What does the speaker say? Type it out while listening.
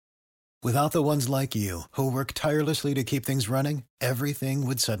Without the ones like you, who work tirelessly to keep things running, everything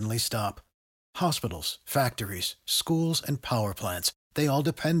would suddenly stop. Hospitals, factories, schools, and power plants, they all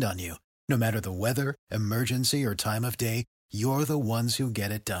depend on you. No matter the weather, emergency, or time of day, you're the ones who get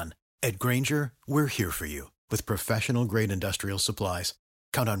it done. At Grainger, we're here for you with professional-grade industrial supplies.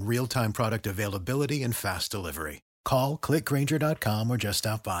 Count on real-time product availability and fast delivery. Call, clickgrainger.com, or just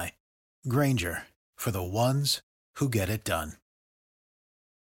stop by. Grainger, for the ones who get it done.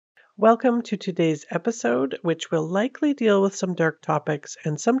 Welcome to today's episode, which will likely deal with some dark topics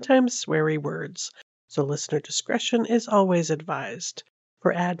and sometimes sweary words, so listener discretion is always advised.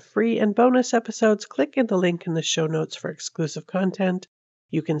 For ad-free and bonus episodes, click in the link in the show notes for exclusive content.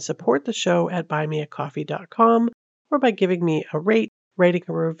 You can support the show at buymeacoffee.com or by giving me a rate, writing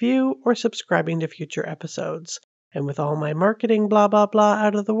a review, or subscribing to future episodes. And with all my marketing blah blah blah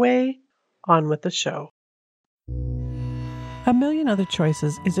out of the way, on with the show. A Million Other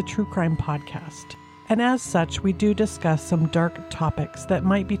Choices is a true crime podcast, and as such, we do discuss some dark topics that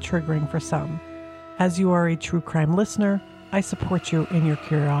might be triggering for some. As you are a true crime listener, I support you in your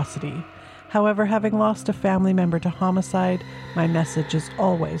curiosity. However, having lost a family member to homicide, my message is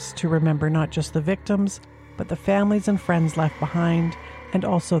always to remember not just the victims, but the families and friends left behind, and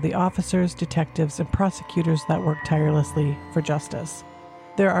also the officers, detectives, and prosecutors that work tirelessly for justice.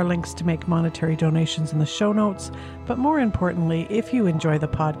 There are links to make monetary donations in the show notes, but more importantly, if you enjoy the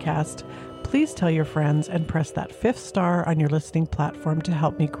podcast, please tell your friends and press that 5th star on your listening platform to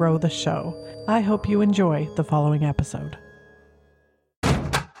help me grow the show. I hope you enjoy the following episode.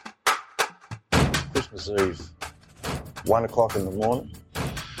 Christmas Eve, 1 o'clock in the morning,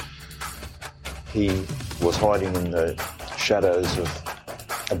 he was hiding in the shadows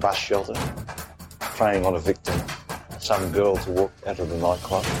of a bus shelter, preying on a victim. Some girl to walk out of the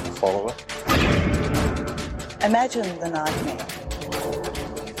nightclub and follow her. Imagine the nightmare.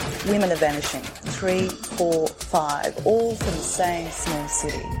 Women are vanishing. 3, 4, 5, all from the same small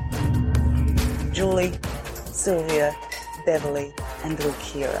city. Julie, Sylvia, Beverly, and little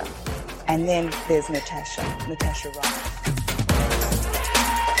Kira. And then there's Natasha Ryan.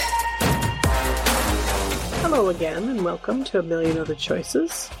 Hello again, and welcome to A Million Other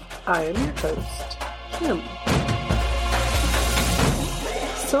Choices. I am your host, Kim.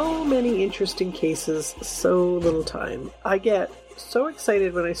 So many interesting cases, so little time. I get so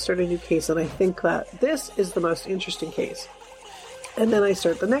excited when I start a new case and I think that this is the most interesting case. And then I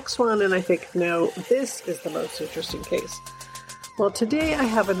start the next one and I think, no, this is the most interesting case. Well, today I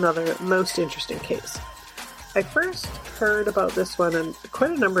have another most interesting case. I first heard about this one and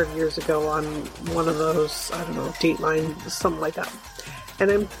quite a number of years ago on one of those, Dateline, something like that.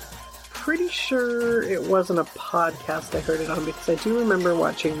 And I'm pretty sure it wasn't a podcast I heard it on because I do remember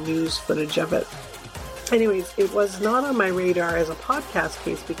watching news footage of it. Anyways, it was not on my radar as a podcast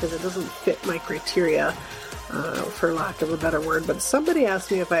case because it doesn't fit my criteria, for lack of a better word. But somebody asked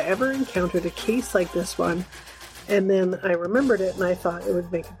me if I ever encountered a case like this one, and then I remembered it and I thought it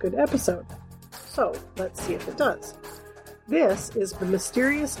would make a good episode. So, let's see if it does. This is the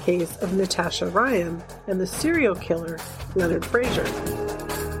mysterious case of Natasha Ryan and the serial killer, Leonard Fraser.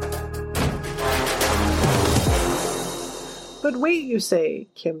 But wait, you say,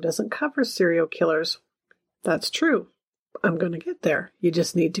 Kim doesn't cover serial killers. That's true. I'm going to get there. You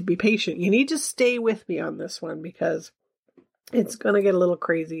just need to be patient. You need to stay with me on this one because it's going to get a little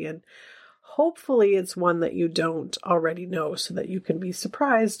crazy, and hopefully it's one that you don't already know so that you can be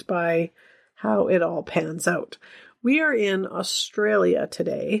surprised by how it all pans out. We are in Australia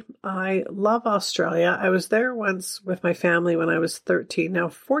today. I love Australia. I was there once with my family when I was 13. Now,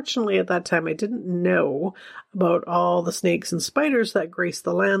 fortunately, at that time, I didn't know about all the snakes and spiders that grace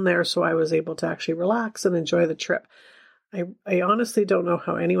the land there, so I was able to actually relax and enjoy the trip. I honestly don't know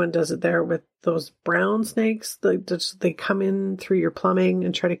how anyone does it there with those brown snakes. They come in through your plumbing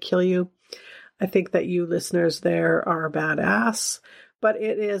and try to kill you. I think that you listeners there are badass. But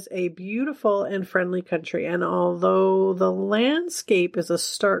it is a beautiful and friendly country, and although the landscape is a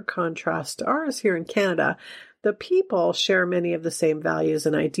stark contrast to ours here in Canada, the people share many of the same values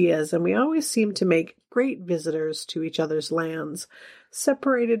and ideas, and we always seem to make great visitors to each other's lands.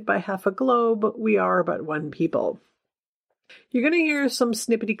 Separated by half a globe, we are but one people. You're going to hear some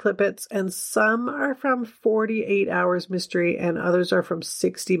snippety clippets, and some are from 48 Hours Mystery, and others are from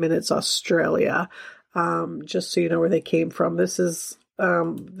 60 Minutes Australia, just so you know where they came from. This is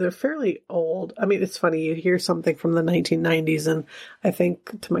they're fairly old. I mean, it's funny, you hear something from the 1990s and I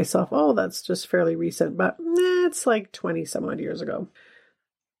think to myself, oh, that's just fairly recent, but it's like 20 some odd years ago.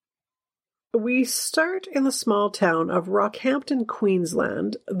 We start in the small town of Rockhampton,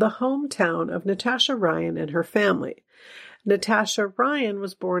 Queensland, the hometown of Natasha Ryan and her family. Natasha Ryan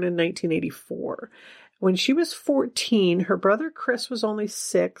was born in 1984. When she was 14, her brother Chris was only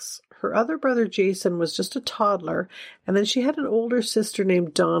 6. Her other brother Jason was just a toddler. And then she had an older sister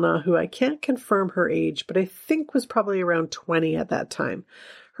named Donna, who I can't confirm her age, but I think was probably around 20 at that time.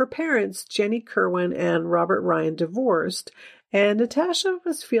 Her parents, Jenny Kerwin and Robert Ryan, divorced, and Natasha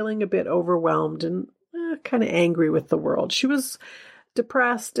was feeling a bit overwhelmed and kind of angry with the world. She was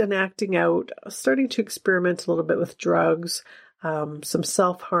depressed and acting out, starting to experiment a little bit with drugs, some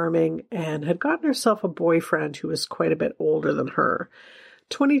self-harming, and had gotten herself a boyfriend who was quite a bit older than her.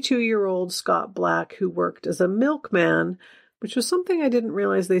 22-year-old Scott Black, who worked as a milkman, which was something I didn't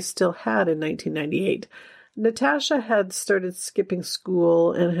realize they still had in 1998. Natasha had started skipping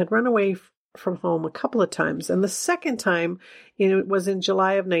school and had run away from home a couple of times. And the second time was in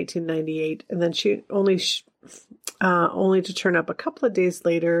July of 1998. And then she only to turn up a couple of days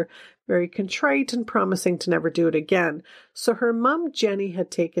later, very contrite and promising to never do it again. So her mom, Jenny,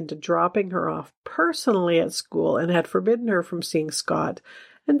 had taken to dropping her off personally at school and had forbidden her from seeing Scott.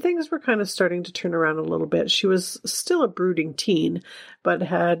 And things were kind of starting to turn around a little bit. She was still a brooding teen, but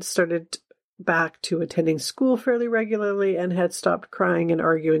had started back to attending school fairly regularly and had stopped crying and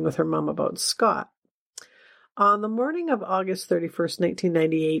arguing with her mom about Scott. On the morning of August 31st,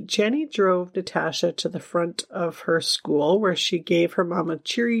 1998, Jenny drove Natasha to the front of her school, where she gave her mom a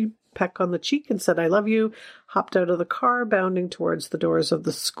cheery peck on the cheek and said, "I love you," hopped out of the car, bounding towards the doors of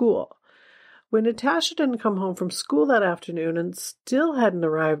the school. When Natasha didn't come home from school that afternoon and still hadn't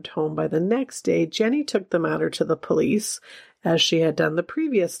arrived home by the next day, Jenny took the matter to the police, as she had done the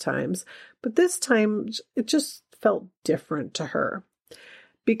previous times, but this time it just felt different to her.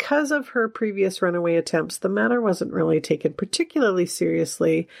 Because of her previous runaway attempts, the matter wasn't really taken particularly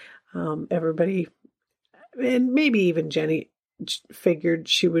seriously. Everybody, and maybe even Jenny, figured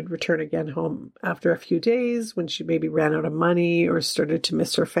she would return again home after a few days when she maybe ran out of money or started to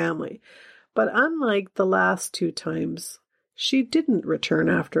miss her family. But unlike the last 2 times, she didn't return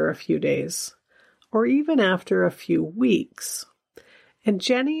after a few days, or even after a few weeks. And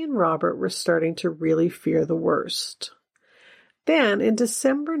Jenny and Robert were starting to really fear the worst. Then, in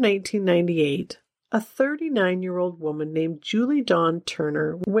December 1998, a 39-year-old woman named Julie Dawn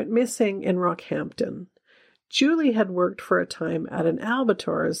Turner went missing in Rockhampton. Julie had worked for a time at an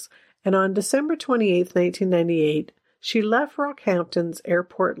Albatross, and on December 28, 1998, she left Rockhampton's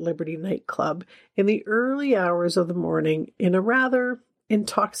Airport Liberty nightclub in the early hours of the morning in a rather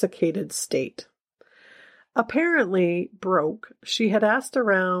intoxicated state. Apparently broke, she had asked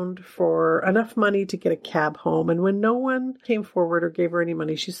around for enough money to get a cab home, and when no one came forward or gave her any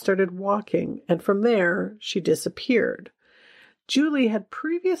money, she started walking, and from there, she disappeared. Julie had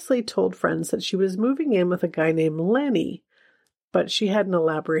previously told friends that she was moving in with a guy named Lenny, but she hadn't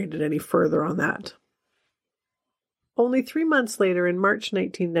elaborated any further on that. Only 3 months later, in March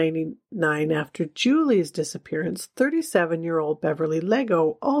 1999, after Julie's disappearance, 37-year-old Beverly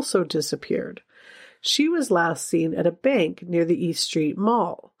Lego also disappeared. She was last seen at a bank near the East Street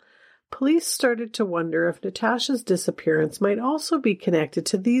Mall. Police started to wonder if Natasha's disappearance might also be connected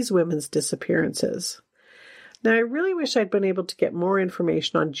to these women's disappearances. Now, I really wish I'd been able to get more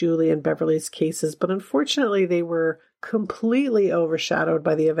information on Julie and Beverly's cases, but unfortunately they were completely overshadowed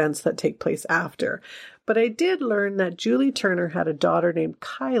by the events that take place after. But I did learn that Julie Turner had a daughter named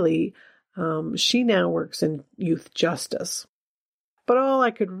Kylie. She now works in youth justice. But all I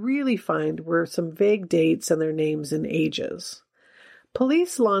could really find were some vague dates and their names and ages.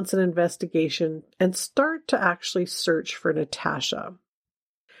 Police launch an investigation and start to actually search for Natasha.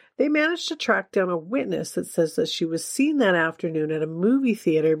 They managed to track down a witness that says that she was seen that afternoon at a movie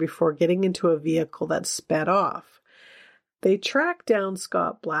theater before getting into a vehicle that sped off. They track down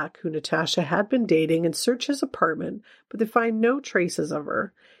Scott Black, who Natasha had been dating, and search his apartment, but they find no traces of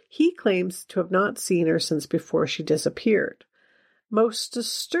her. He claims to have not seen her since before she disappeared. Most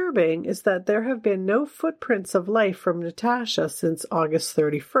disturbing is that there have been no footprints of life from Natasha since August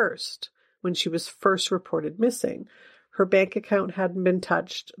 31st, when she was first reported missing. Her bank account hadn't been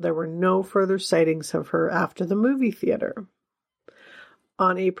touched. There were no further sightings of her after the movie theater.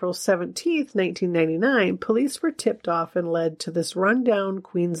 On April 17th, 1999, police were tipped off and led to this rundown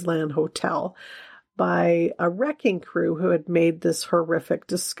Queensland hotel by a wrecking crew who had made this horrific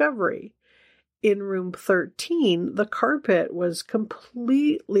discovery. In room 13, the carpet was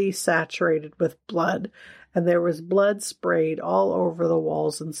completely saturated with blood, and there was blood sprayed all over the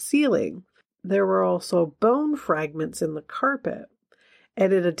walls and ceiling. There were also bone fragments in the carpet.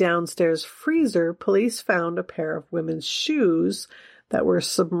 And in a downstairs freezer, police found a pair of women's shoes that were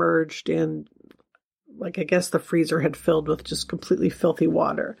submerged in, I guess the freezer had filled with just completely filthy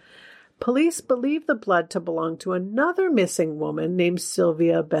water. Police believe the blood to belong to another missing woman named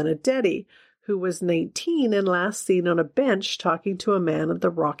Sylvia Benedetti, who was 19 and last seen on a bench talking to a man at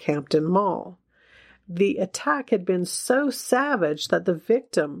the Rockhampton Mall. The attack had been so savage that the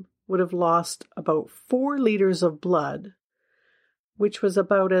victim would have lost about 4 liters of blood, which was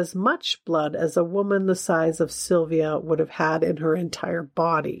about as much blood as a woman the size of Sylvia would have had in her entire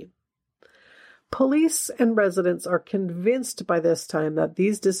body. Police and residents are convinced by this time that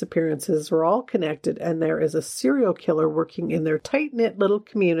these disappearances are all connected and there is a serial killer working in their tight-knit little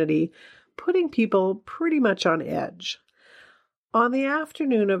community, putting people pretty much on edge. On the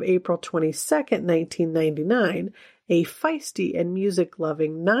afternoon of April 22nd, 1999, a feisty and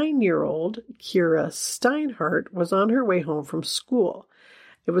music-loving 9-year-old, Kira Steinhardt, was on her way home from school.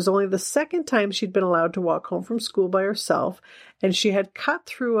 It was only the second time she'd been allowed to walk home from school by herself, and she had cut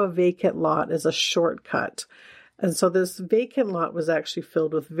through a vacant lot as a shortcut. And so this vacant lot was actually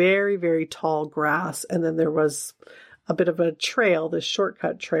filled with very, very tall grass, and then there was a bit of a trail, this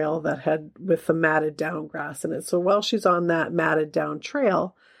shortcut trail that had with the matted down grass in it. So while she's on that matted down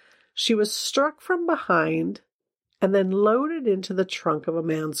trail, she was struck from behind and then loaded into the trunk of a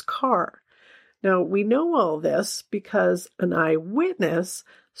man's car. Now, we know all this because an eyewitness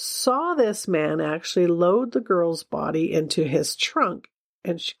saw this man actually load the girl's body into his trunk,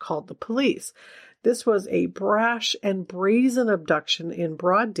 and she called the police. This was a brash and brazen abduction in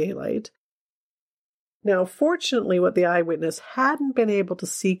broad daylight. Now, fortunately, what the eyewitness hadn't been able to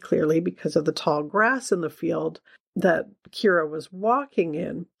see clearly because of the tall grass in the field that Kira was walking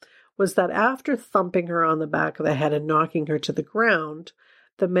in was that after thumping her on the back of the head and knocking her to the ground,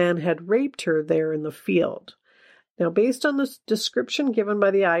 the man had raped her there in the field. Now, based on the description given by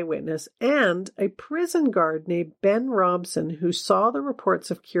the eyewitness and a prison guard named Ben Robson, who saw the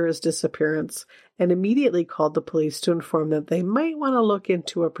reports of Kira's disappearance and immediately called the police to inform that they might want to look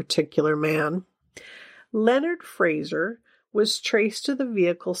into a particular man, Leonard Fraser was traced to the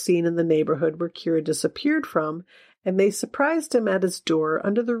vehicle seen in the neighborhood where Kira disappeared from, and they surprised him at his door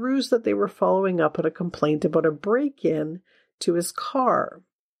under the ruse that they were following up on a complaint about a break-in to his car.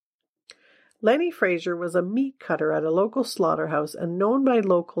 Lenny Fraser was a meat cutter at a local slaughterhouse and known by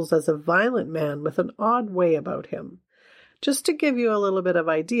locals as a violent man with an odd way about him. Just to give you a little bit of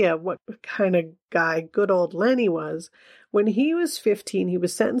idea of what kind of guy good old Lenny was, when he was 15, he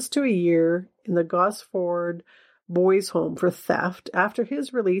was sentenced to a year in the Gosford boys' home for theft. After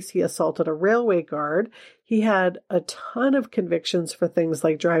his release, he assaulted a railway guard. He had a ton of convictions for things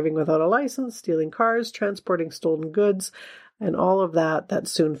like driving without a license, stealing cars, transporting stolen goods, and all of that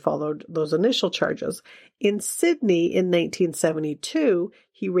soon followed those initial charges. In Sydney in 1972,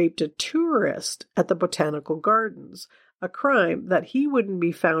 he raped a tourist at the Botanical Gardens, a crime that he wouldn't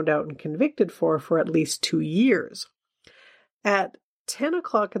be found out and convicted for at least 2 years. At 10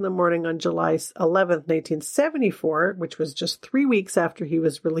 o'clock in the morning on July 11th, 1974, which was just 3 weeks after he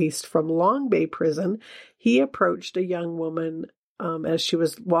was released from Long Bay Prison, he approached a young woman as she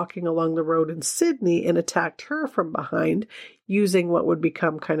was walking along the road in Sydney and attacked her from behind using what would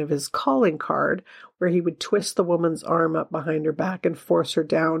become kind of his calling card, where he would twist the woman's arm up behind her back and force her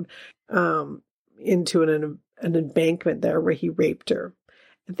down into an embankment there where he raped her.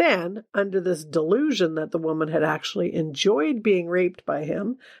 Then, under this delusion that the woman had actually enjoyed being raped by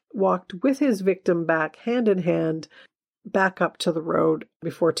him, walked with his victim back hand in hand back up to the road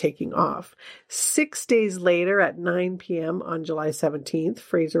before taking off. 6 days later at 9 p.m. on July 17th,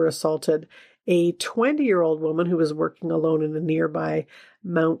 Fraser assaulted a 20-year-old woman who was working alone in a nearby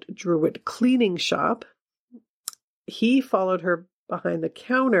Mount Druitt cleaning shop. He followed her behind the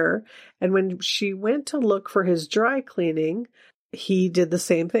counter, and when she went to look for his dry cleaning, he did the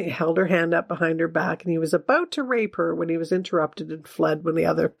same thing, held her hand up behind her back, and he was about to rape her when he was interrupted and fled when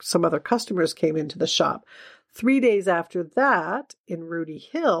some other customers came into the shop. 3 days after that, in Rudy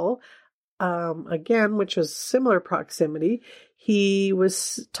Hill, again, which was similar proximity, he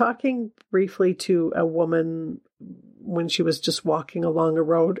was talking briefly to a woman when she was just walking along a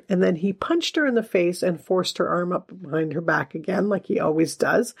road, and then he punched her in the face and forced her arm up behind her back again, like he always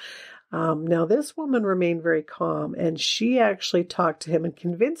does. Now, this woman remained very calm, and she actually talked to him and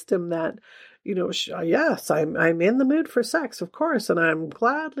convinced him that, yes, I'm in the mood for sex, of course, and I'm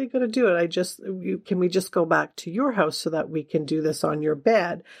gladly going to do it. Can we just go back to your house so that we can do this on your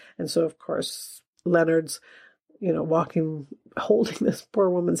bed? And so, of course, Leonard's, holding this poor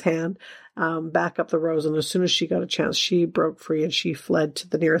woman's hand back up the road, and as soon as she got a chance, she broke free and she fled to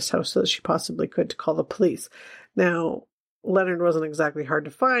the nearest house so that she possibly could to call the police. Now, Leonard wasn't exactly hard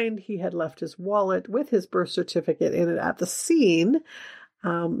to find. He had left his wallet with his birth certificate in it at the scene.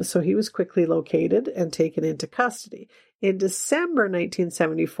 So he was quickly located and taken into custody. In December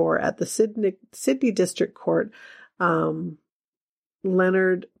 1974, at the Sydney District Court,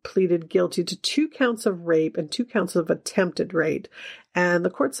 Leonard pleaded guilty to 2 counts of rape and 2 counts of attempted rape. And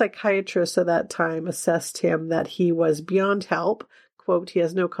the court psychiatrist at that time assessed him that he was beyond help. Quote, he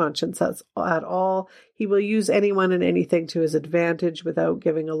has no conscience at all. He will use anyone and anything to his advantage without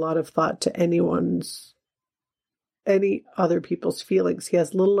giving a lot of thought to any other people's feelings. He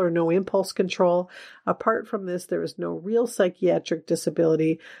has little or no impulse control. Apart from this, there is no real psychiatric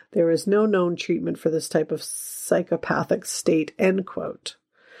disability. There is no known treatment for this type of psychopathic state, end quote.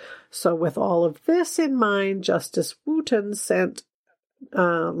 So with all of this in mind, Justice Wooten sent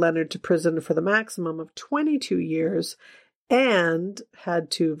Leonard to prison for the maximum of 22 years and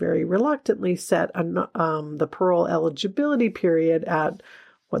had to very reluctantly set the parole eligibility period at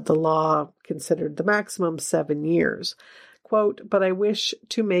what the law considered the maximum 7 years. Quote, but I wish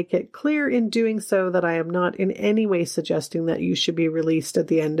to make it clear in doing so that I am not in any way suggesting that you should be released at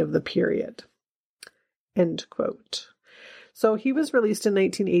the end of the period. End quote. So he was released in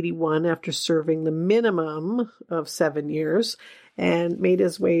 1981 after serving the minimum of 7 years and made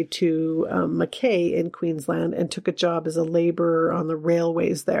his way to Mackay in Queensland and took a job as a laborer on the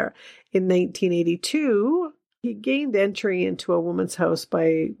railways there. In 1982, he gained entry into a woman's house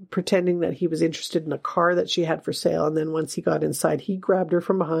by pretending that he was interested in a car that she had for sale. And then once he got inside, he grabbed her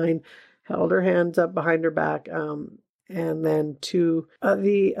from behind, held her hands up behind her back. And then to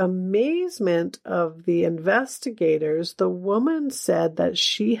the amazement of the investigators, the woman said that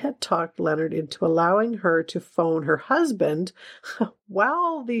she had talked Leonard into allowing her to phone her husband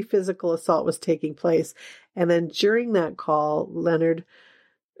while the physical assault was taking place. And then during that call, Leonard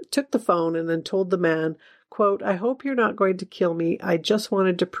took the phone and then told the man, quote, I hope you're not going to kill me. I just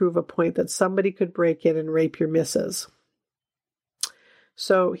wanted to prove a point that somebody could break in and rape your missus.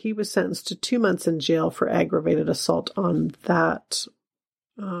 So he was sentenced to 2 months in jail for aggravated assault on that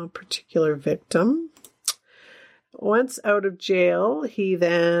particular victim. Once out of jail, he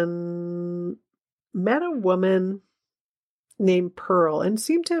then met a woman named Pearl and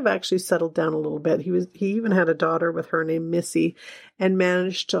seemed to have actually settled down a little bit. He even had a daughter with her named Missy and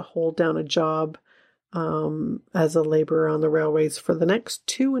managed to hold down a job as a laborer on the railways for the next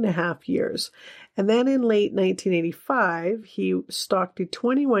 2.5 years. And then in late 1985, he stalked a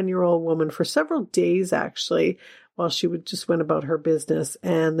 21-year-old woman for several days, actually, while she just went about her business.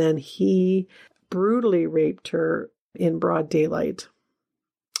 And then he brutally raped her in broad daylight.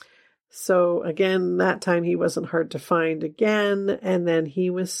 So again, that time he wasn't hard to find again. And then he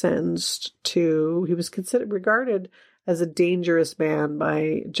was he was regarded as a dangerous man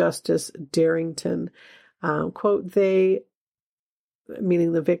by Justice Darrington. Quote, they,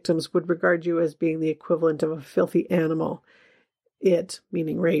 meaning the victims, would regard you as being the equivalent of a filthy animal. It,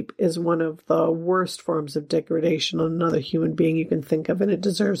 meaning rape, is one of the worst forms of degradation on another human being you can think of, and it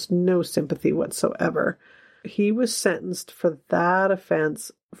deserves no sympathy whatsoever. He was sentenced for that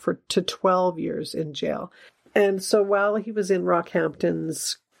offense to 12 years in jail. And so while he was in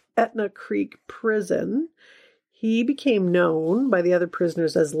Rockhampton's Etna Creek prison, he became known by the other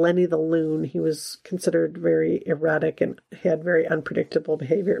prisoners as Lenny the Loon. He was considered very erratic and had very unpredictable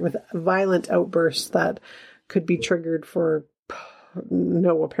behavior with violent outbursts that could be triggered for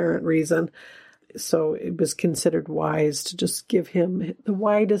no apparent reason. So it was considered wise to just give him the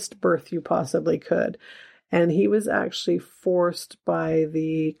widest berth you possibly could. And he was actually forced by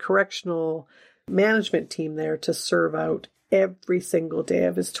the correctional management team there to serve out every single day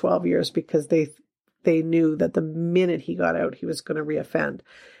of his 12 years because they knew that the minute he got out, he was going to reoffend.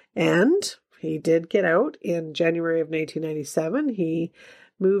 And he did get out in January of 1997. He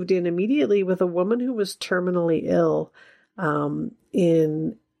moved in immediately with a woman who was terminally ill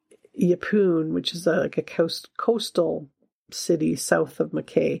in Yeppoon, which is like a coastal city south of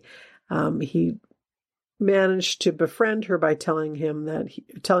Mackay. He managed to befriend her by telling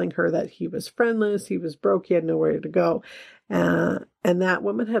her that he was friendless, he was broke, he had nowhere to go. And that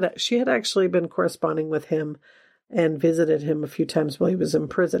woman had actually been corresponding with him and visited him a few times while he was in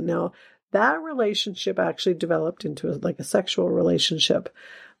prison. Now, that relationship actually developed into a sexual relationship,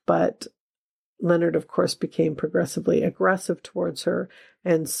 but Leonard, of course, became progressively aggressive towards her.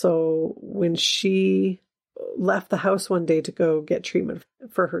 And so when she left the house one day to go get treatment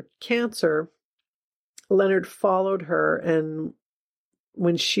for her cancer, Leonard followed her, and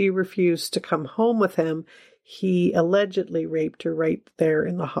when she refused to come home with him, he allegedly raped her right there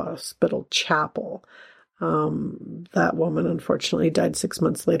in the hospital chapel. That woman, unfortunately, died 6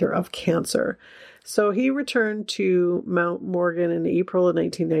 months later of cancer. So he returned to Mount Morgan in April of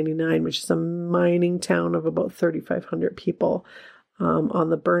 1999, which is a mining town of about 3,500 people. on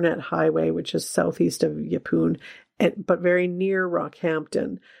the Burnett Highway, which is southeast of Yeppoon, but very near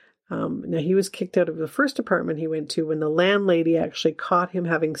Rockhampton. Now, he was kicked out of the first apartment he went to when the landlady actually caught him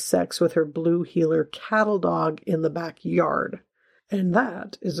having sex with her blue heeler cattle dog in the backyard. And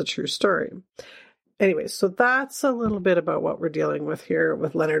that is a true story. Anyway, so that's a little bit about what we're dealing with here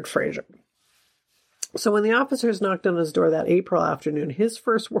with Leonard Fraser. So when the officers knocked on his door that April afternoon, his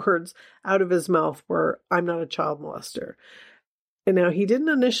first words out of his mouth were, "I'm not a child molester." And now he didn't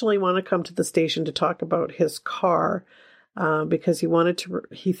initially want to come to the station to talk about his car, because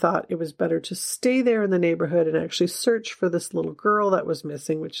he thought it was better to stay there in the neighborhood and actually search for this little girl that was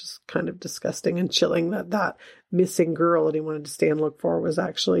missing, which is kind of disgusting and chilling that missing girl that he wanted to stay and look for was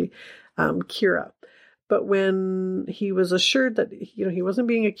actually Kira. But when he was assured that he wasn't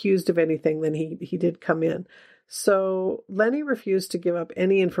being accused of anything, then he did come in. So Lenny refused to give up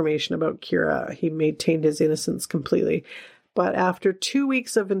any information about Kira. He maintained his innocence completely. But after 2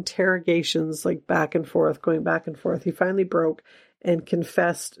 weeks of interrogations, going back and forth, he finally broke and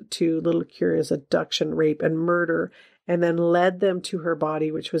confessed to little Kira's abduction, rape, and murder, and then led them to her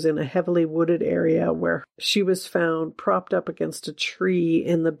body, which was in a heavily wooded area where she was found propped up against a tree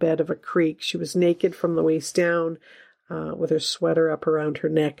in the bed of a creek. She was naked from the waist down, with her sweater up around her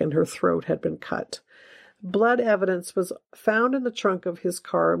neck, and her throat had been cut. Blood evidence was found in the trunk of his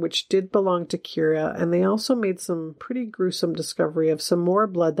car, which did belong to Kira, and they also made some pretty gruesome discovery of some more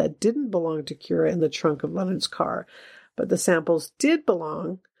blood that didn't belong to Kira in the trunk of Leonard's car. But the samples did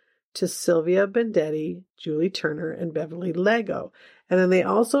belong to Sylvia Bendetti, Julie Turner, and Beverly Lego. And then they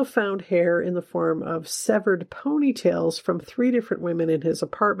also found hair in the form of severed ponytails from 3 different women in his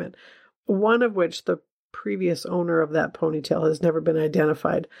apartment, one of which the previous owner of that ponytail has never been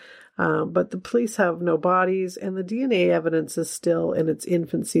identified. But the police have no bodies, and the DNA evidence is still in its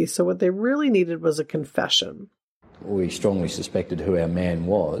infancy. So what they really needed was a confession. We strongly suspected who our man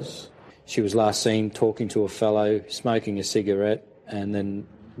was. She was last seen talking to a fellow, smoking a cigarette, and then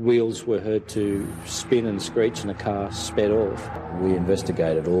wheels were heard to spin and screech and a car sped off. We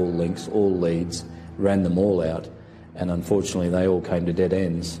investigated all links, all leads, ran them all out, and unfortunately they all came to dead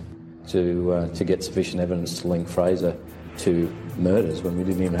ends to get sufficient evidence to link Fraser to murders when we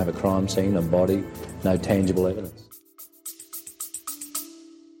didn't even have a crime scene, a body, no tangible evidence.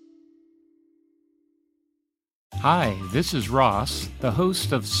 Hi, this is Ross, the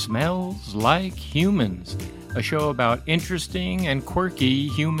host of Smells Like Humans, a show about interesting and quirky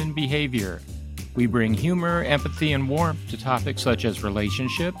human behavior. We bring humor, empathy, and warmth to topics such as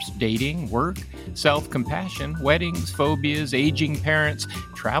relationships, dating, work, self-compassion, weddings, phobias, aging parents,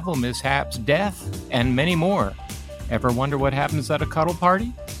 travel mishaps, death, and many more. Ever wonder what happens at a cuddle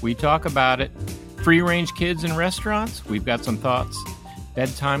party? We talk about it. Free-range kids in restaurants? We've got some thoughts.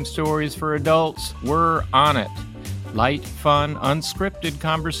 Bedtime stories for adults? We're on it. Light, fun, unscripted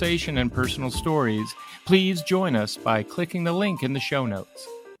conversation and personal stories. Please join us by clicking the link in the show notes.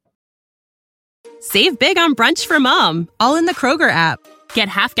 Save big on brunch for mom, all in the Kroger app. Get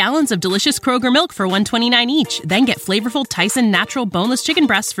half gallons of delicious Kroger milk for $1.29 each. Then get flavorful Tyson natural boneless chicken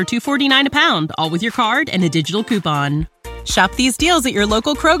breasts for $2.49 a pound, all with your card and a digital coupon. Shop these deals at your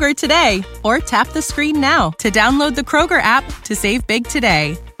local Kroger today, or tap the screen now to download the Kroger app to save big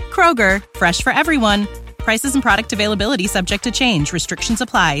today. Kroger, fresh for everyone. Prices and product availability subject to change. Restrictions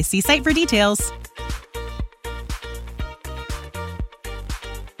apply. See site for details.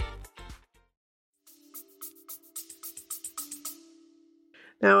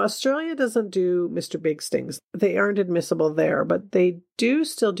 Now, Australia doesn't do Mr. Big stings. They aren't admissible there, but they do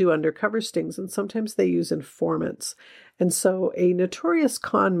still do undercover stings, and sometimes they use informants. And so a notorious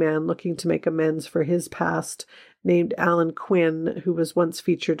con man looking to make amends for his past, named Alan Quinn, who was once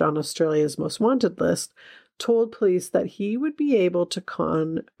featured on Australia's Most Wanted list, told police that he would be able to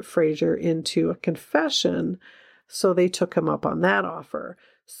con Fraser into a confession, so they took him up on that offer.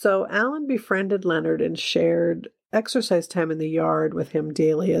 So Alan befriended Leonard and shared exercise time in the yard with him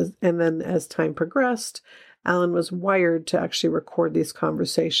daily. And then as time progressed, Alan was wired to actually record these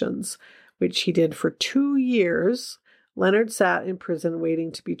conversations, which he did for 2 years. Leonard sat in prison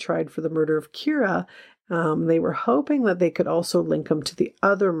waiting to be tried for the murder of Kira. They were hoping that they could also link him to the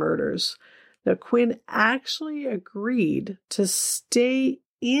other murders. Now, Quinn actually agreed to stay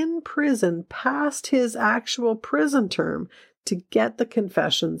in prison past his actual prison term to get the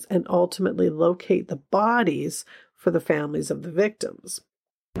confessions and ultimately locate the bodies for the families of the victims.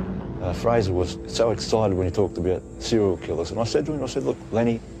 Fraser was so excited when he talked about serial killers. And I said to him, look,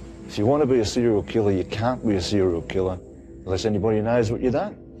 Lenny, if you want to be a serial killer, you can't be a serial killer unless anybody knows what you've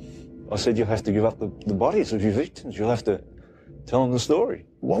done. I said, you'll have to give up the bodies of your victims. You'll have to tell them the story.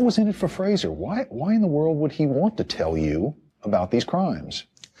 What was in it for Fraser? Why in the world would he want to tell you about these crimes.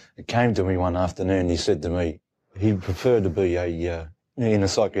 It came to me one afternoon, he said to me he'd prefer to be in a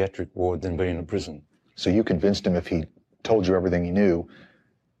psychiatric ward than be in a prison. So you convinced him if he told you everything he knew,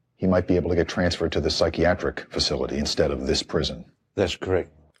 he might be able to get transferred to the psychiatric facility instead of this prison. That's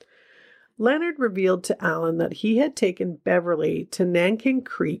correct. Leonard revealed to Alan that he had taken Beverly to Nanking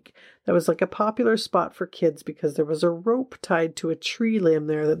Creek. That was like a popular spot for kids because there was a rope tied to a tree limb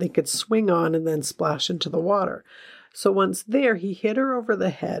there that they could swing on and then splash into the water. So once there, he hit her over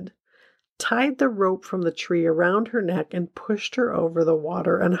the head, tied the rope from the tree around her neck, and pushed her over the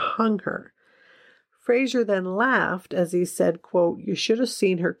water and hung her. Fraser then laughed as he said, quote, "You should have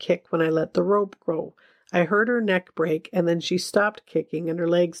seen her kick when I let the rope go. I heard her neck break, and then she stopped kicking and her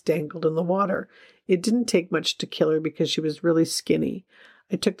legs dangled in the water. It didn't take much to kill her because she was really skinny.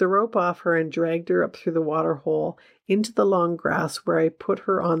 I took the rope off her and dragged her up through the water hole into the long grass where I put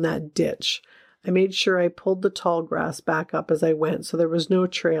her on that ditch. I made sure I pulled the tall grass back up as I went so there was no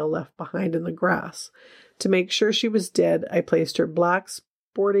trail left behind in the grass. To make sure she was dead, I placed her black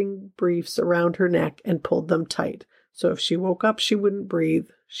sporting briefs around her neck and pulled them tight. So if she woke up, she wouldn't breathe.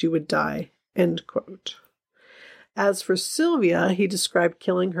 She would die." End quote. As for Sylvia, he described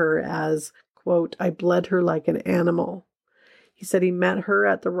killing her as, quote, "I bled her like an animal." He said he met her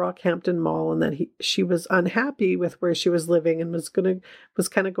at the Rockhampton Mall and that she was unhappy with where she was living and was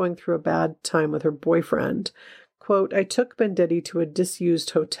kind of going through a bad time with her boyfriend. Quote, "I took Bendetti to a disused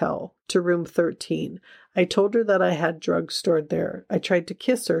hotel, to room 13. I told her that I had drugs stored there. I tried to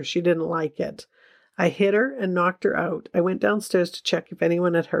kiss her. She didn't like it. I hit her and knocked her out. I went downstairs to check if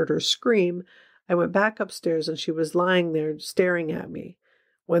anyone had heard her scream. I went back upstairs and she was lying there staring at me.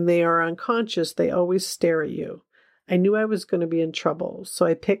 When they are unconscious, they always stare at you. I knew I was going to be in trouble, so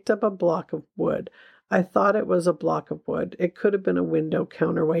I picked up a block of wood. I thought it was a block of wood. It could have been a window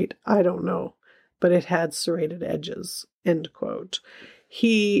counterweight. I don't know. But it had serrated edges." End quote.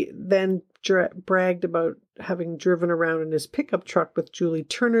 He then bragged about having driven around in his pickup truck with Julie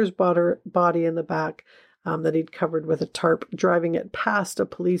Turner's body in the back that he'd covered with a tarp, driving it past a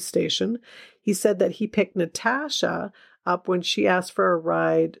police station. He said that he picked Natasha up when she asked for a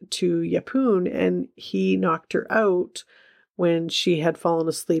ride to Yeppoon, and he knocked her out when she had fallen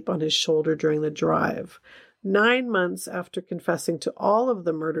asleep on his shoulder during the drive. 9 months after confessing to all of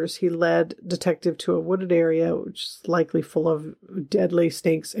the murders, he led detective to a wooded area, which is likely full of deadly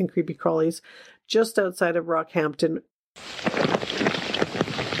snakes and creepy crawlies, just outside of Rockhampton.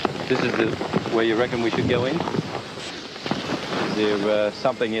 This is where you reckon we should go in? Is there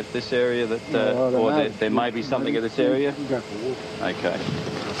something at this area that, there may be something at this area? Okay.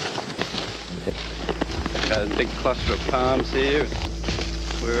 A big cluster of palms here.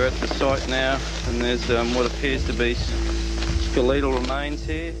 We're at the site now, and there's what appears to be skeletal remains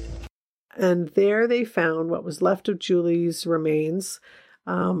here. And there they found what was left of Julie's remains,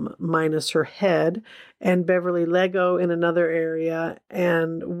 minus her head, and Beverly Lego in another area.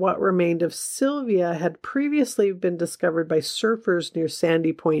 And what remained of Sylvia had previously been discovered by surfers near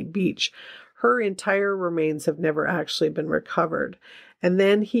Sandy Point Beach. Her entire remains have never actually been recovered. And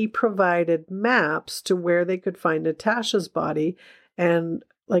then he provided maps to where they could find Natasha's body, and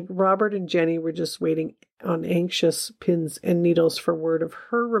like Robert and Jenny were just waiting on anxious pins and needles for word of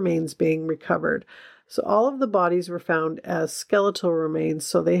her remains being recovered. So all of the bodies were found as skeletal remains,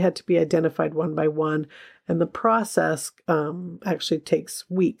 so they had to be identified one by one, and the process actually takes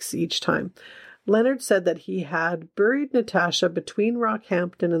weeks each time. Leonard said that he had buried Natasha between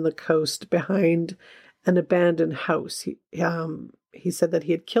Rockhampton and the coast behind an abandoned house. He said that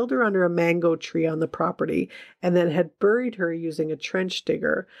he had killed her under a mango tree on the property and then had buried her using a trench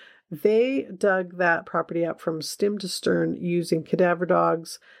digger. They dug that property up from stem to stern using cadaver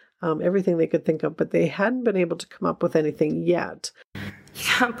dogs, everything they could think of, but they hadn't been able to come up with anything yet. You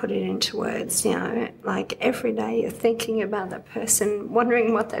can't put it into words, like every day you're thinking about that person,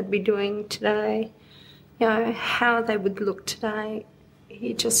 wondering what they'd be doing today, how they would look today.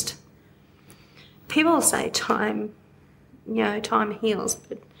 People say time heals,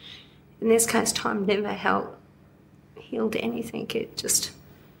 but in this case, time never healed anything.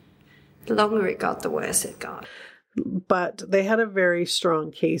 The longer it got, the worse it got. But they had a very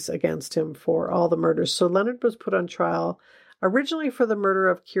strong case against him for all the murders. So Leonard was put on trial originally for the murder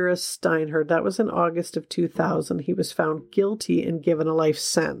of Kira Steinhardt. That was in August of 2000. He was found guilty and given a life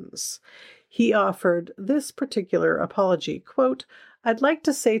sentence. He offered this particular apology, quote, "I'd like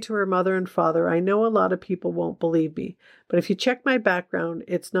to say to her mother and father, I know a lot of people won't believe me, but if you check my background,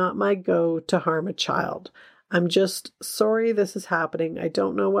 it's not my go to harm a child. I'm just sorry this is happening. I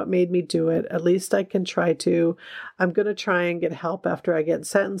don't know what made me do it. At least I can try to. I'm going to try and get help after I get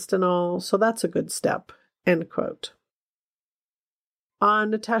sentenced and all, so that's a good step." End quote.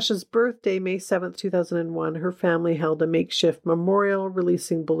 On Natasha's birthday, May 7th, 2001, her family held a makeshift memorial,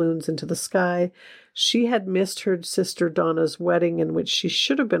 releasing balloons into the sky. She had missed her sister Donna's wedding, in which she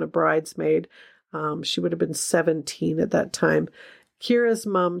should have been a bridesmaid. She would have been 17 at that time. Kira's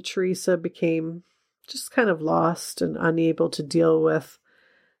mom, Teresa, became just kind of lost and unable to deal with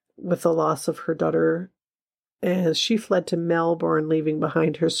the loss of her daughter. And she fled to Melbourne, leaving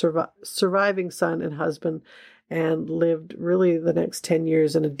behind her surviving son and husband, and lived really the next 10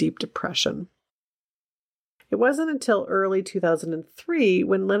 years in a deep depression. It wasn't until early 2003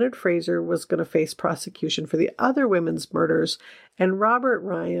 when Leonard Fraser was going to face prosecution for the other women's murders, and Robert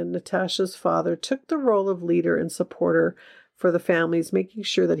Ryan, Natasha's father, took the role of leader and supporter for the families, making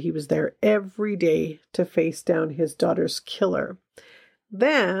sure that he was there every day to face down his daughter's killer.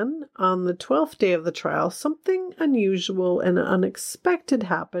 Then, on the 12th day of the trial, something unusual and unexpected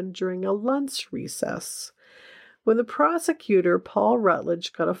happened during a lunch recess, when the prosecutor, Paul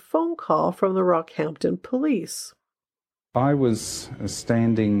Rutledge, got a phone call from the Rockhampton police. I was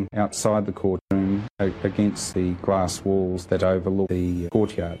standing outside the courtroom against the glass walls that overlook the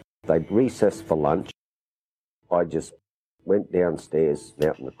courtyard. They'd recessed for lunch. I just went downstairs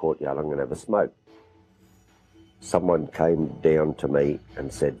out in the courtyard. I'm going to have a smoke. Someone came down to me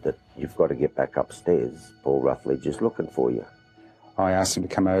and said that you've got to get back upstairs. Paul Rutledge is looking for you. I asked him to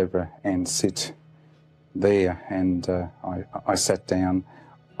come over and sit there, and I sat down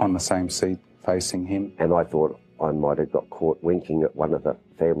on the same seat facing him. And I thought I might have got caught winking at one of the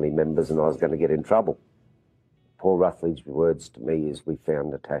family members and I was going to get in trouble. Paul Rutledge's words to me is, "We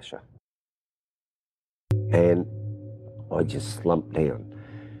found Natasha." And I just slumped down.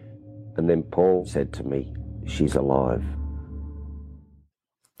 And then Paul said to me, "She's alive."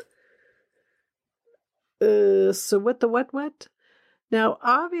 So what? Now,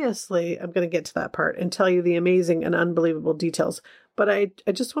 obviously, I'm going to get to that part and tell you the amazing and unbelievable details, but I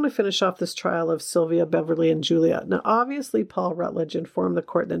just want to finish off this trial of Sylvia, Beverly, and Julia. Now, obviously, Paul Rutledge informed the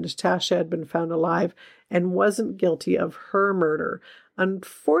court that Natasha had been found alive and wasn't guilty of her murder.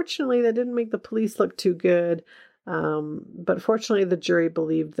 Unfortunately, that didn't make the police look too good, but fortunately, the jury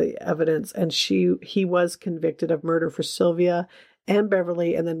believed the evidence, and he was convicted of murder for Sylvia and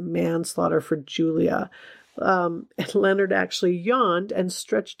Beverly, and then manslaughter for Julia. Leonard actually yawned and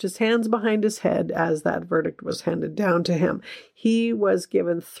stretched his hands behind his head as that verdict was handed down to him. He was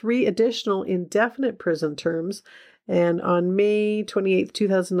given 3 additional indefinite prison terms, and on May 28,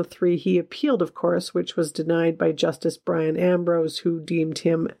 2003, he appealed, of course, which was denied by Justice Brian Ambrose, who deemed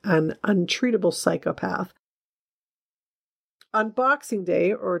him an untreatable psychopath. On Boxing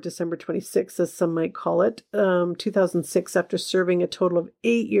Day, or December 26th, as some might call it, 2006, after serving a total of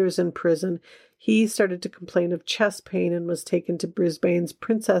 8 years in prison, he started to complain of chest pain and was taken to Brisbane's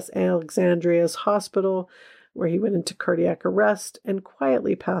Princess Alexandria's Hospital, where he went into cardiac arrest and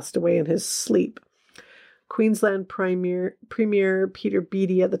quietly passed away in his sleep. Queensland Premier Peter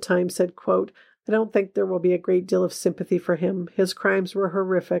Beattie at the time said, quote, "I don't think there will be a great deal of sympathy for him. His crimes were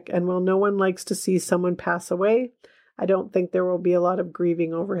horrific, and while no one likes to see someone pass away, I don't think there will be a lot of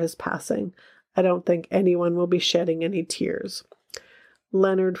grieving over his passing. I don't think anyone will be shedding any tears."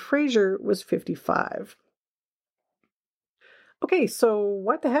 Leonard Fraser was 55. Okay, so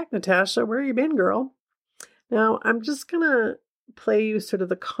what the heck, Natasha? Where you been, girl? Now, I'm just going to play you sort of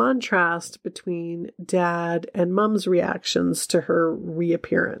the contrast between Dad and Mum's reactions to her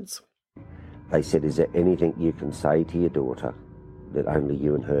reappearance. They said, "Is there anything you can say to your daughter that only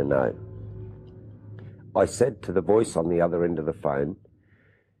you and her know?" I said to the voice on the other end of the phone,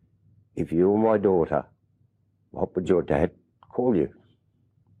 "If you were my daughter, what would your dad call you?"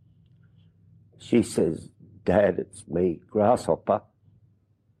 She says, "Dad, it's me, Grasshopper,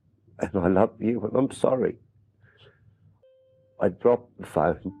 and I love you and I'm sorry." I dropped the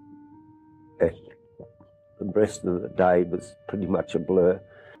phone and the rest of the day was pretty much a blur.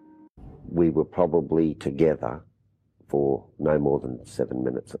 We were probably together for no more than 7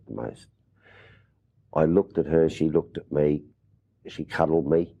 minutes at the most. I looked at her, she looked at me, she cuddled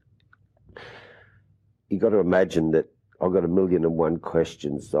me. You got to imagine that I've got 1,000,001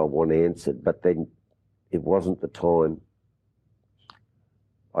 questions I want answered, but then it wasn't the time.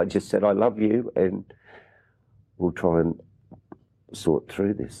 I just said, "I love you and we'll try and sort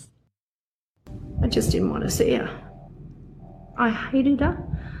through this." I just didn't want to see her. I hated her.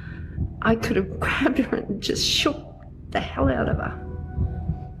 I could have grabbed her and just shook the hell out of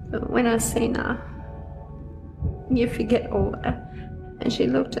her. But when I seen her, you forget all that. And she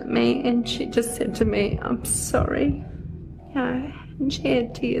looked at me and she just said to me, "I'm sorry." And she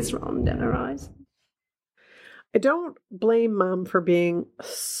had tears rolling down her eyes. I don't blame Mum for being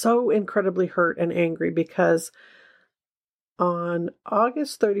so incredibly hurt and angry, because On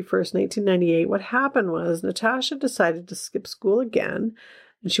August 31st, 1998, what happened was Natasha decided to skip school again,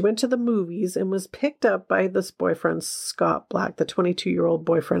 and she went to the movies and was picked up by this boyfriend, Scott Black, the 22-year-old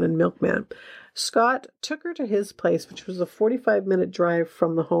boyfriend and milkman. Scott took her to his place, which was a 45-minute drive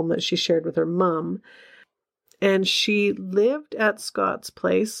from the home that she shared with her mom, and she lived at Scott's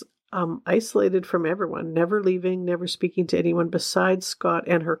place, isolated from everyone, never leaving, never speaking to anyone besides Scott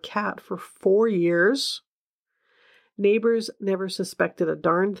and her cat for 4 years. Neighbors never suspected a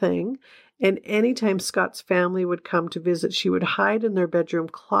darn thing, and anytime Scott's family would come to visit, she would hide in their bedroom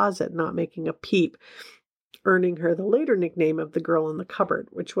closet, not making a peep, earning her the later nickname of the girl in the cupboard,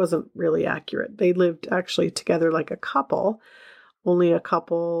 which wasn't really accurate. They lived actually together like a couple, only a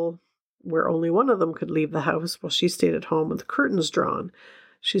couple where only one of them could leave the house while she stayed at home with the curtains drawn.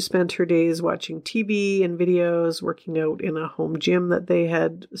 She spent her days watching TV and videos, working out in a home gym that they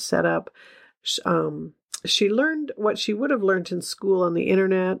had set up. She learned what she would have learned in school on the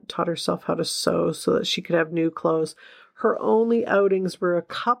internet, taught herself how to sew so that she could have new clothes. Her only outings were a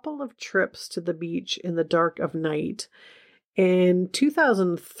couple of trips to the beach in the dark of night. In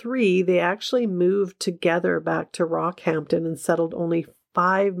 2003, they actually moved together back to Rockhampton and settled only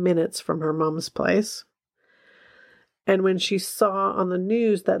 5 minutes from her mom's place. And when she saw on the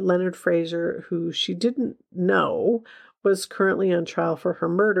news that Leonard Fraser, who she didn't know, was currently on trial for her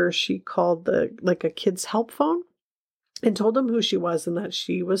murder, she called a kid's help phone and told him who she was and that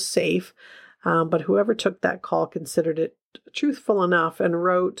she was safe. But whoever took that call considered it truthful enough and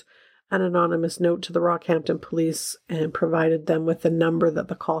wrote an anonymous note to the Rockhampton police and provided them with the number that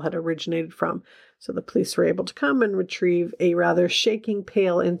the call had originated from. So the police were able to come and retrieve a rather shaking,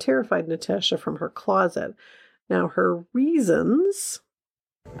 pale, and terrified Natasha from her closet. Now, her reasons...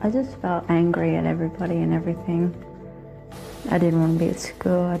 I just felt angry at everybody and everything. I didn't want to be at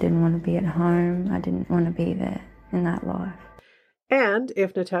school. I didn't want to be at home. I didn't want to be there in that life. And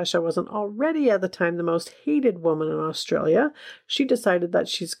if Natasha wasn't already at the time the most hated woman in Australia, she decided that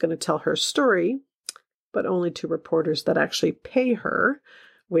she's going to tell her story, but only to reporters that actually pay her,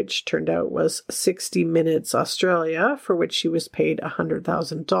 which turned out was 60 Minutes Australia, for which she was paid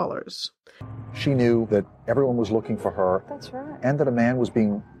 $100,000. She knew that everyone was looking for her. That's right. And that a man was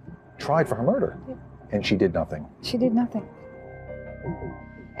being tried for her murder. Yeah. And she did nothing. She did nothing.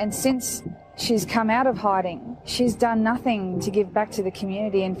 And since she's come out of hiding, she's done nothing to give back to the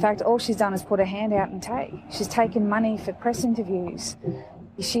community. In fact, all she's done is put her hand out and take. She's taken money for press interviews.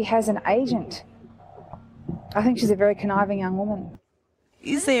 She has an agent. I think she's a very conniving young woman.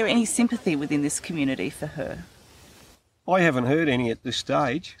 Is there any sympathy within this community for her? I haven't heard any at this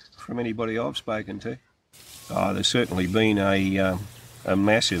stage from anybody I've spoken to. There's certainly been a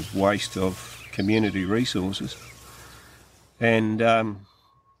massive waste of community resources. And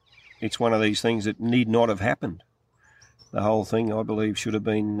it's one of these things that need not have happened. The whole thing, I believe, should have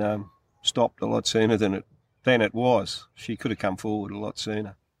been stopped a lot sooner than it was. She could have come forward a lot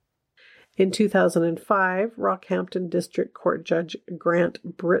sooner. In 2005, Rockhampton District Court Judge Grant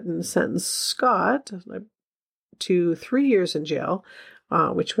Britton sentenced Scott to 3 years in jail,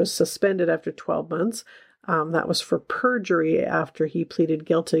 which was suspended after 12 months. That was for perjury after he pleaded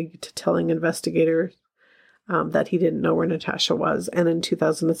guilty to telling investigators that he didn't know where Natasha was. And in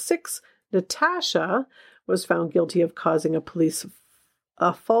 2006, Natasha was found guilty of causing a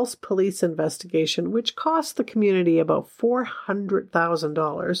false police investigation, which cost the community about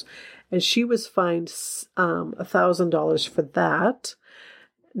 $400,000, and she was fined $1,000 for that.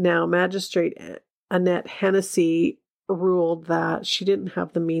 Now, Magistrate Annette Hennessy ruled that she didn't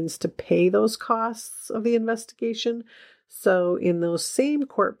have the means to pay those costs of the investigation. So in those same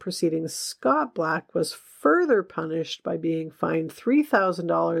court proceedings, Scott Black was further punished by being fined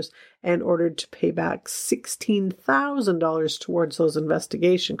 $3,000 and ordered to pay back $16,000 towards those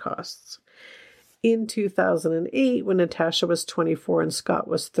investigation costs. In 2008, when Natasha was 24 and Scott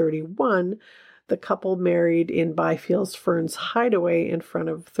was 31, the couple married in Byfield Ferns Hideaway in front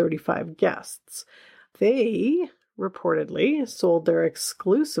of 35 guests. They reportedly sold their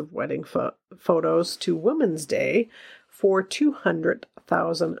exclusive wedding photos to Women's Day for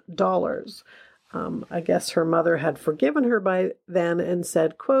 $200,000. I guess her mother had forgiven her by then and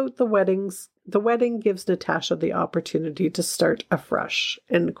said, quote, the wedding gives Natasha the opportunity to start afresh,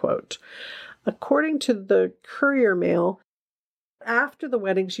 end quote. According to the Courier Mail, after the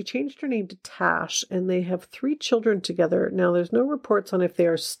wedding, she changed her name to Tash, and they have 3 children together. Now, there's no reports on if they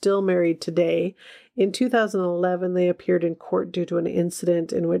are still married today. In 2011, they appeared in court due to an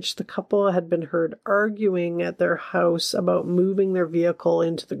incident in which the couple had been heard arguing at their house about moving their vehicle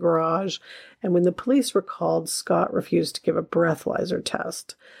into the garage. And when the police were called, Scott refused to give a breathalyzer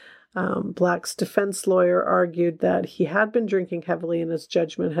test. Black's defense lawyer argued that he had been drinking heavily and his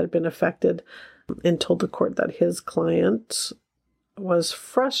judgment had been affected, and told the court that his client was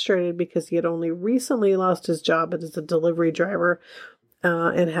frustrated because he had only recently lost his job as a delivery driver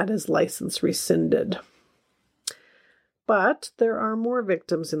and had his license rescinded. But there are more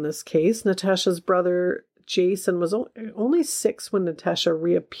victims in this case. Natasha's brother Jason was only 6 when Natasha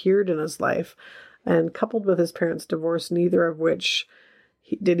reappeared in his life, and coupled with his parents' divorce, neither of which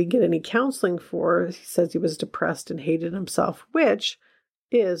did he get any counseling for. He says he was depressed and hated himself, which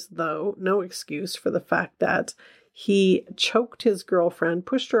is, though, no excuse for the fact that he choked his girlfriend,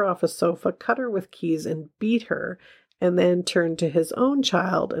 pushed her off a sofa, cut her with keys, and beat her, and then turned to his own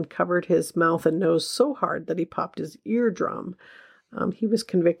child and covered his mouth and nose so hard that he popped his eardrum. He was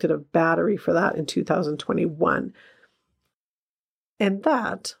convicted of battery for that in 2021. And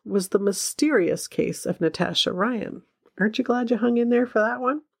that was the mysterious case of Natasha Ryan. Aren't you glad you hung in there for that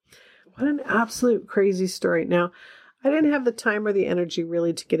one? What an absolute crazy story. Now, I didn't have the time or the energy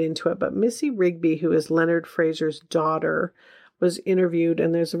really to get into it, but Missy Rigby, who is Leonard Fraser's daughter, was interviewed,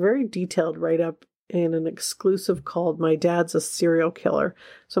 and there's a very detailed write-up in an exclusive called My Dad's a Serial Killer.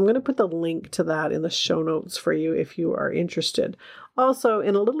 So I'm going to put the link to that in the show notes for you if you are interested. Also,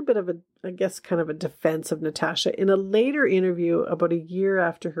 in a little bit of a defense of Natasha, in a later interview about a year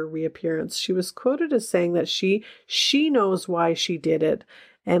after her reappearance, she was quoted as saying that she knows why she did it,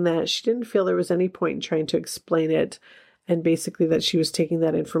 and that she didn't feel there was any point in trying to explain it, and basically that she was taking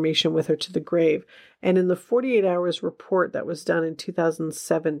that information with her to the grave. And in the 48 Hours report that was done in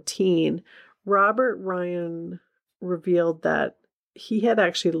 2017, Robert Ryan revealed that he had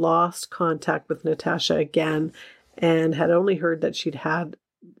actually lost contact with Natasha again and had only heard that she'd had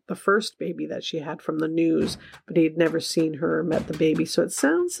the first baby that she had from the news, but he'd never seen her or met the baby. So it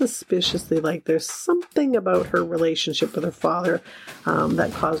sounds suspiciously like there's something about her relationship with her father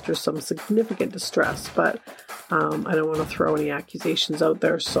that caused her some significant distress. But I don't want to throw any accusations out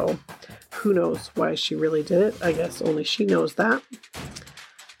there, so who knows why she really did it. I guess only she knows that.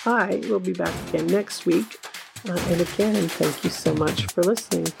 I will be back again next week. And again, thank you so much for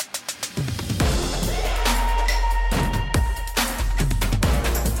listening.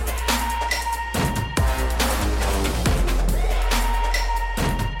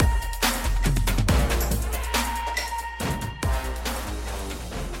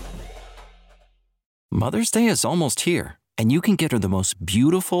 Mother's Day is almost here, and you can get her the most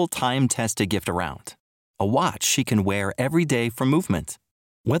beautiful time-tested gift around. A watch she can wear every day from Movement.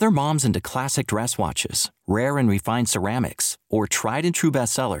 Whether mom's into classic dress watches, rare and refined ceramics, or tried-and-true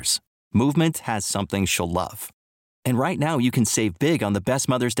bestsellers, Movement has something she'll love. And right now, you can save big on the best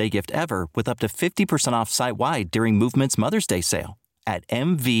Mother's Day gift ever with up to 50% off site-wide during Movement's Mother's Day sale at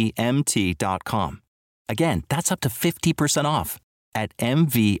MVMT.com. Again, that's up to 50% off at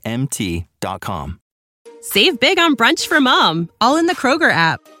MVMT.com. Save big on brunch for mom, all in the Kroger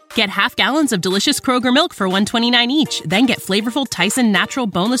app. Get half gallons of delicious Kroger milk for $1.29 each. Then get flavorful Tyson natural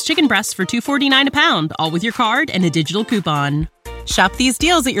boneless chicken breasts for $2.49 a pound, all with your card and a digital coupon. Shop these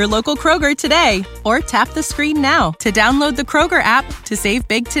deals at your local Kroger today, or tap the screen now to download the Kroger app to save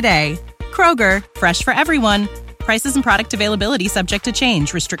big today. Kroger, fresh for everyone. Prices and product availability subject to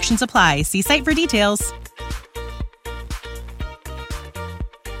change. Restrictions apply. See site for details.